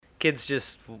Kids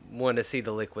just want to see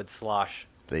the liquid slosh.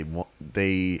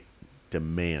 They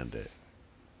demand it.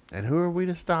 And who are we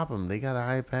to stop them? They got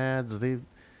iPads. This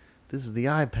is the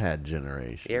iPad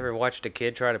generation. You ever watched a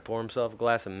kid try to pour himself a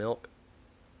glass of milk?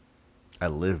 I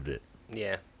lived it.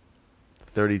 Yeah.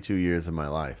 32 years of my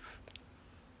life.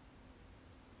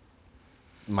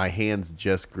 My hands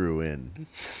just grew in.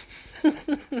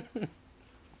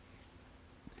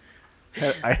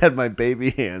 I had my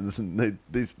baby hands, and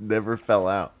they never fell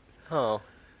out. Oh.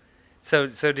 So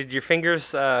did your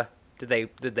fingers, did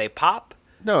they pop?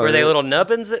 No, Were they little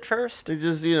nubbins at first? They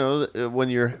just, when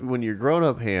your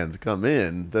grown-up hands come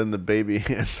in, then the baby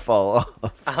hands fall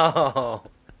off. Oh.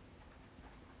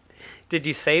 Did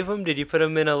you save them? Did you put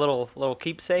them in a little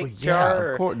keepsake Well, yeah,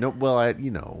 jar? of course. No, well, I'm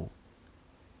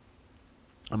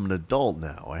an adult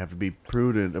now. I have to be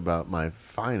prudent about my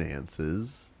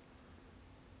finances.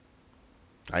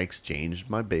 I exchanged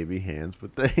my baby hands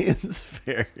with the Hands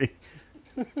Fairy.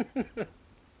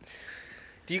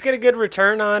 Do you get a good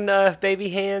return on baby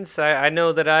hands? I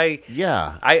know that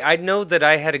Yeah. I know that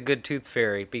I had a good tooth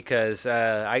fairy because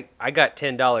I got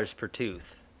 $10 per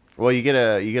tooth. Well, you get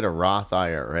a Roth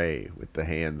IRA with the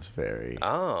Hands Fairy.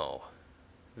 Oh,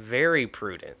 very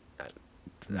prudent.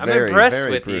 I'm Very, impressed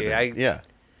very with prudent. you. Yeah.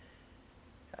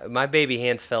 My baby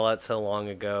hands fell out so long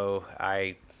ago.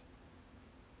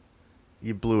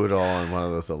 You blew it all on one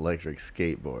of those electric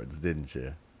skateboards, didn't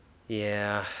you?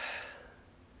 Yeah.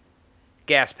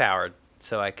 Gas powered,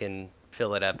 so I can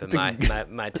fill it up in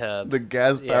my tub. The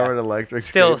gas-powered electric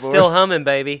Still skateboard. humming,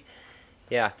 baby.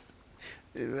 Yeah.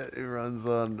 It runs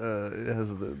on. It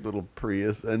has the little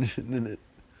Prius engine in it.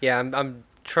 Yeah, I'm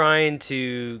trying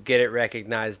to get it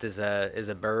recognized as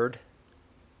a bird.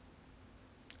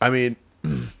 I mean,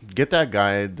 get that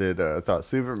guy that thought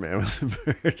Superman was a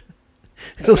bird.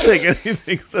 He'll think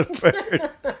anything's a bird.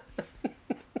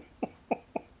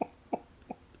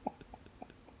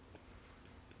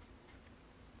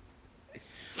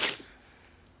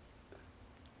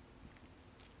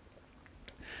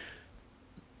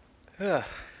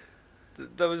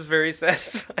 That was very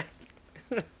satisfying.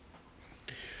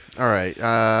 All right.